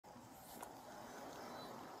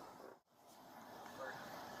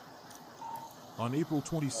On April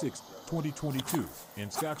 26, 2022, in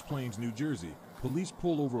Scotch Plains, New Jersey, police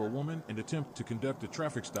pull over a woman and attempt to conduct a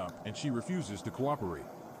traffic stop, and she refuses to cooperate.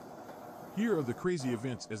 Here are the crazy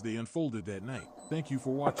events as they unfolded that night. Thank you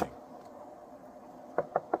for watching.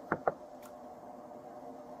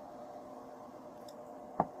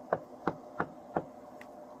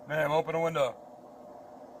 Ma'am, open the window.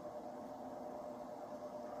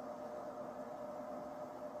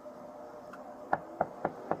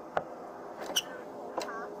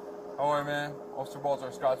 How are you, man? Officer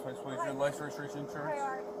Baltar, Scotch Plains Police. Your license, registration, insurance?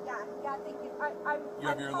 Yeah, thank you. You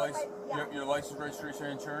have your license, you have your license, registration,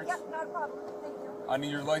 insurance? Yeah, not a problem. Thank you. I need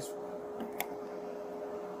your license.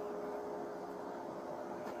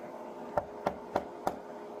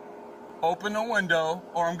 Open the window,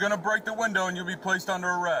 or I'm gonna break the window and you'll be placed under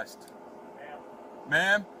arrest.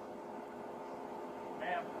 Ma'am?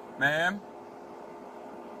 Ma'am? Ma'am?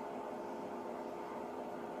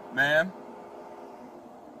 Ma'am?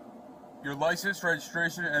 Your license,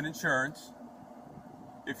 registration, and insurance.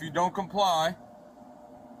 If you don't comply,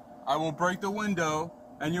 I will break the window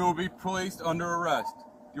and you will be placed under arrest. Do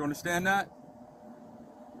you understand that?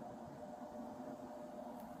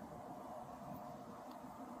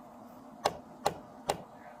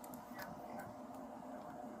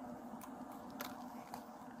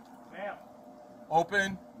 Ma'am,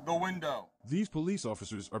 open the window. These police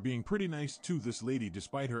officers are being pretty nice to this lady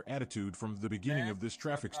despite her attitude from the beginning of this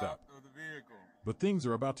traffic stop. But things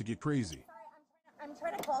are about to get crazy. I'm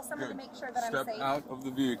trying to call someone to make sure that I'm safe. Step out of the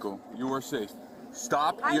vehicle. You are safe.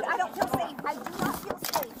 Stop. I don't feel safe. I do not feel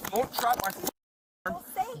safe. Don't trap my arm.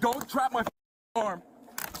 Don't trap my arm.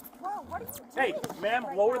 Whoa, what are you doing? Hey, ma'am,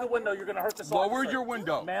 lower the window. You're going to hurt this officer. Lower your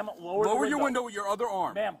window. Ma'am, lower your window with your other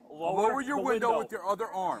arm. Ma'am, lower your window with your other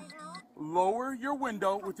arm. Lower your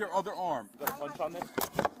window with your other arm. You got a punch on this?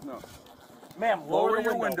 No. Ma'am, lower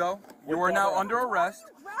your window. You are now under arrest.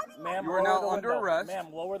 Ma'am, you are now under arrest.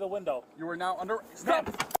 Ma'am, lower the window. You are now under. Stop.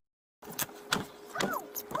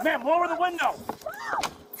 Ma'am, lower the window.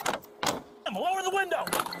 Ma'am, lower the window.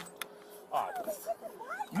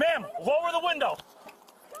 Ma'am, lower the window.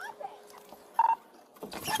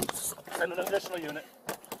 Send an additional unit.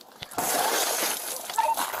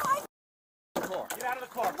 Get out of the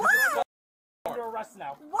car. You're under arrest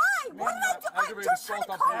now. Why? What did I do? I'm just trying to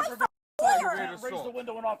call my phone. Raise the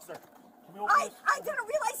window and officer. Can we open this? I didn't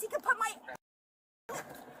realize he could put my...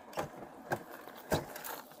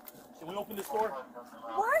 Can we open this door?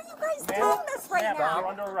 Why are you guys doing this right now? You're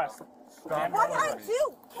under arrest. What did I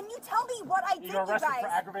do? Can you tell me what I did, you guys? You're arrested for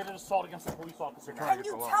aggravated assault against a police officer. Can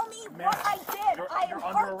you tell me what I did? I am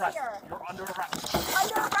under arrest. here. You're under arrest.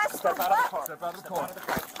 Under arrest Step for out of the what? car. Step out of the car.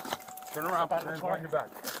 Turn around. Step out of the car. Your back.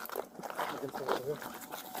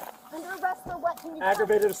 Under arrest for what? Can you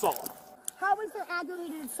aggravated assault. How is there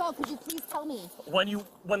aggravated assault? Could you please tell me?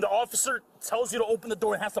 When the officer tells you to open the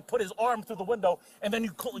door and has to put his arm through the window, and then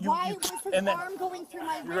why was his arm going through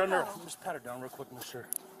my window? You're under. Just pat her down real quick, miss sure.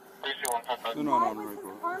 No, why was his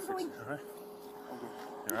arm going? You all right?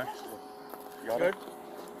 You all right? You got it?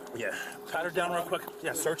 Yeah. Pat her down real quick.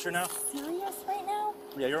 Yeah. Search her now. Serious right now?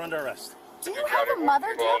 Yeah. You're under arrest. Do you have a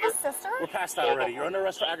mother? Do you have a sister? We're past that already. You're under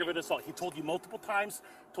arrest for aggravated assault. He told you multiple times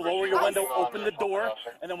to lower your window, open the door,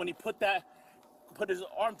 and then when he put his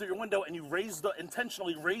arm through your window and you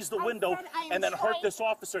intentionally raised the window and then hurt this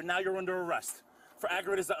officer, now you're under arrest for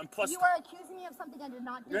aggravated assault. And plus, you are accusing me of something I did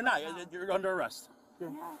not do. You're not. You're under arrest.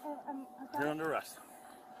 Okay. You're under arrest.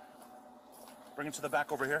 Bring him to the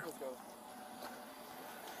back over here.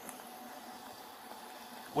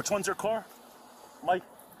 Which one's your car, Mike?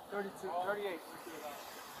 38.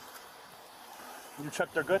 You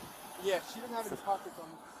checked they're good? Yeah, she didn't have any pockets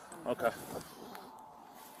on. Okay.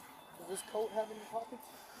 Does this coat have any pockets?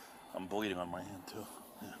 I'm bleeding on my hand too.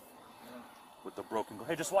 Yeah. With the broken glass.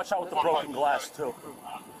 Hey, just watch out with the broken glass too. All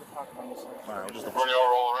right, I'll just run you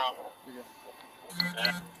all around.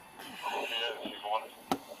 Yeah. She's one.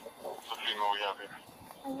 What's the female we have here?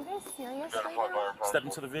 Are you guys serious right now? Step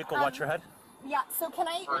into the vehicle, watch your head. Yeah, so can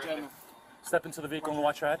I... Step into the vehicle and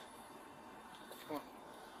watch your head.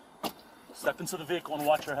 Step into the vehicle and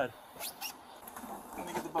watch your head. Let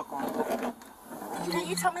me get the book on. Can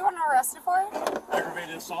you tell me what I'm arrested for?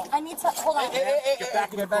 Aggravated assault. I need to... Hold on. Get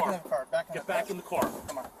back in the car. Get back in the car.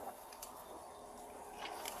 Come on.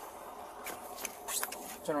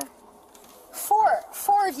 Turn around.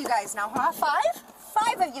 Four of you guys now, huh?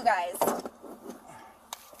 Five of you guys.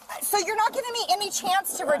 So you're not giving me any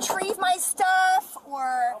chance to retrieve my stuff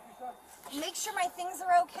or make sure my things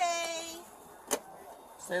are okay?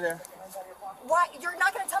 Stay there. Why? You're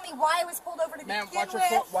not going to tell me why I was pulled over to begin with? Ma'am, watch your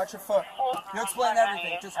foot. Watch your foot. You explain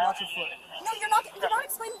everything. Just watch your foot. No, you're not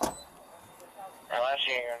explaining. I'm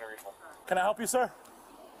actually here on the refund. Can I help you, sir?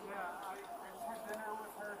 Yeah, I had dinner with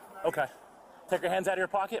her tonight. Okay. Take your hands out of your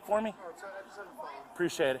pocket for me. Oh, it's on the phone.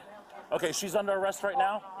 Appreciate it. Okay, she's under arrest right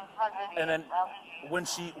now, and then when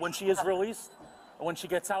she is released, when she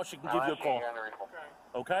gets out, she can give you a call.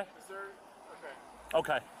 Okay? Is there?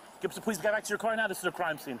 Okay. Okay. Please get back to your car now. This is a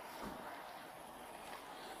crime scene.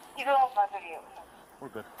 You can hold my video. We're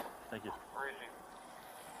good. Thank you. Where is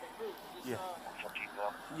he? Yeah.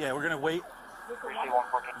 Yeah, we're gonna wait.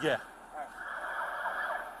 Yeah.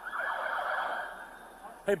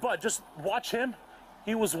 Hey, bud, just watch him.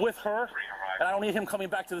 He was with her, and I don't need him coming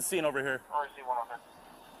back to the scene over here.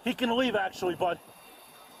 He can leave, actually, bud.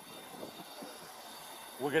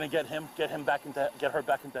 We're gonna get her back into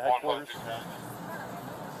headquarters.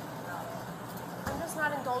 I'm just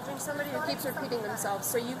not indulging somebody who keeps repeating themselves,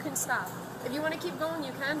 so you can stop. If you want to keep going,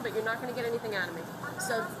 you can, but you're not going to get anything out of me.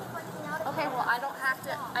 So, okay, well, I don't have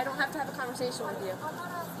to have a conversation with you.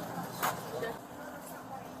 Okay.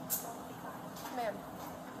 Ma'am.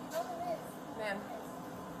 Ma'am,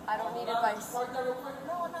 I don't need advice. I'm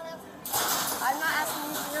not asking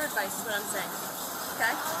you for your advice, is what I'm saying.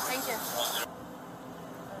 Okay? Thank you.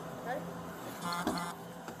 Ready?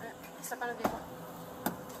 Step out of the vehicle.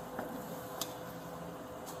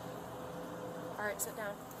 All right, sit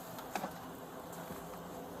down.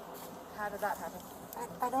 How did that happen?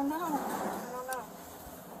 I don't know. I don't know.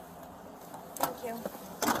 Thank you.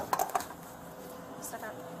 Step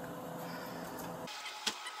out.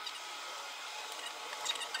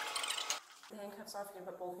 The handcuffs off, you can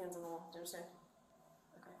put both hands on the wall. Do you understand?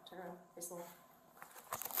 Okay, turn around. Face the wall.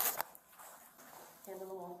 Hand on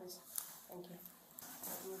the wall, please. Thank you.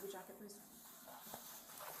 Remove your jacket, please.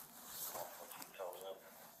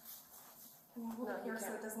 Can you hold No, it you here so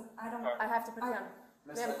can't. it doesn't, I don't, I have to put it down.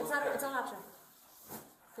 Ma'am, it's not an option.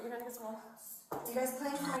 Put your hand against the wall. you guys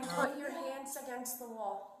playing for my Put your hands against the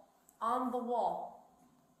wall. On the wall.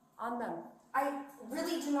 On them. I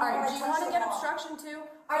really do not All right, want do to you want touch to the get wall. obstruction too?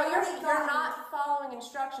 I But already got you're it. not following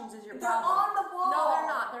instructions is your They're problem. on the wall. No, they're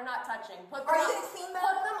not. They're not touching. Put Are them you on- gonna clean them?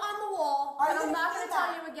 Put them on the wall, Are and you I'm gonna not going clean to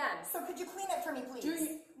tell them? you again. So could you clean it for me, please? Do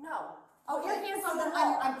you? No. Oh, Put your hands so on the then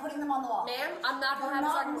wall. I'm putting them on the wall. Ma'am, I'm not going to They're have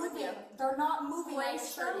this not argument with moving. you. They're not moving. I Place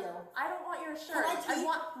assure them. you. I don't want your shirt. Can I pee?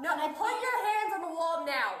 want no. Can I Put pee? your hands on the wall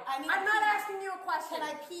now. I need I'm to not pee. asking you a question. Can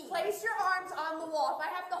I pee? Place your arms on the wall. If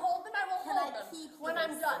I have to hold them, I will Can hold I them pee, when please?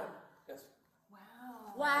 I'm done. Yes.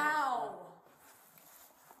 Wow. Wow.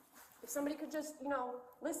 If somebody could just,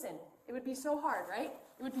 listen, it would be so hard, right?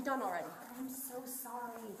 It would be done already. I'm so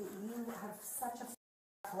sorry that you have such a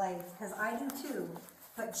life, because I do too.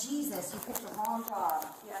 But Jesus, you picked the wrong job.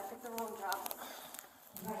 Yeah, I picked the wrong job.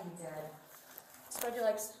 Yeah, you did. Spread your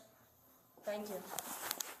legs. Thank you.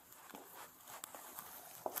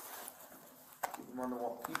 Keep them on the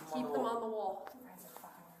wall. Keep them on the wall. You guys are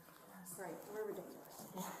fucking ridiculous. Right, we're ridiculous.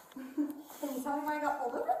 Can you tell me why I got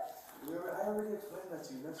pulled over? I already explained that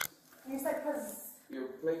to you. You said because... Your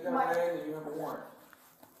plate got ran and you have a warrant.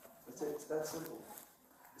 That's it. It's that simple.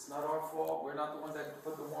 It's not our fault. We're not the ones that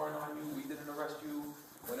put the warrant on you. We didn't arrest you.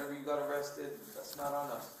 Whenever you got arrested, that's not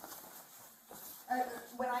on us.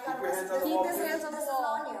 when I got Keep your hands arrested... on the wall, This please. is on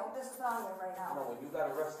you. This is on you right now. No, when you got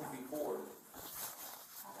arrested before,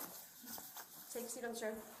 Take a seat on the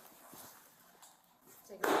chair.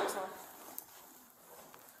 Take your socks off.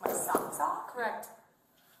 My socks off? Correct.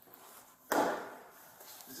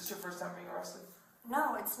 is this your first time being arrested?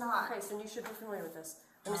 No, it's not. Okay, so you should be familiar with this.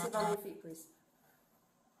 Let me sleep on your feet, please.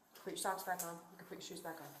 Put your socks back on. You can put your shoes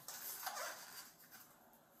back on.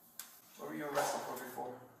 What were you arrested for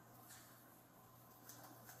before?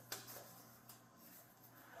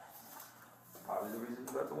 Probably the reason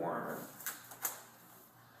you got the warrant, right?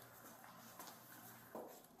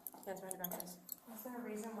 Hands behind your back, please. Is there a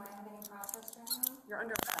reason why I'm getting processed right now? You're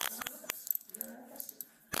under arrest.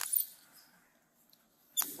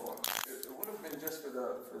 Before. It would have been just for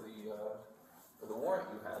the warrant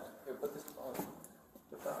you had. Here, put this on.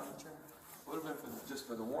 Put that on the chair. It would have been just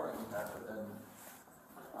for the warrant you had, but then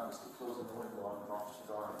obviously closing the window on an officer's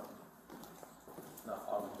arm, not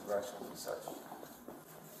on the directions and such. Do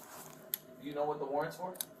you know what the warrant's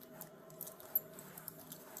for?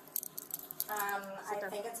 I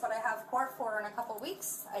think it's what I have court for in a couple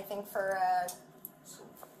weeks. I think for So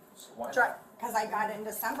why not? because I got it in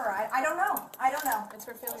December. I don't know. I don't know. It's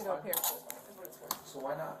for failing to appear. Is what it's for. So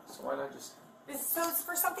why not? So why not just? So it's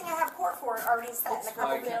for something I have court for already set in a It's couple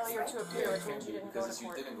Why weeks. can't- failure to appear, which means you didn't go Because to you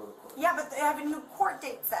court. didn't go to court. Yeah, but they have a new court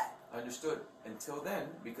date set. Understood. Until then,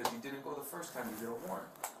 because you didn't go the first time you did a warrant.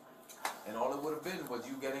 And all it would have been was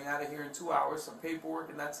you getting out of here in 2 hours, some paperwork,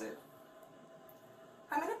 and that's it.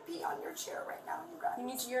 I'm gonna be on your chair right now, you guys. You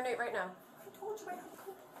need to urinate right now. I told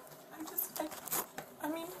you I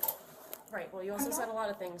mean. Right, well, you also said a lot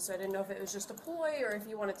of things, so I didn't know if it was just a ploy or if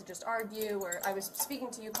you wanted to just argue, or I was speaking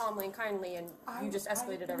to you calmly and kindly, and you just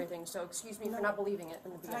escalated everything, so excuse me for not believing it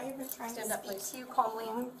in the beginning. I've been trying Stand to up, speak please. to you calmly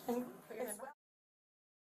and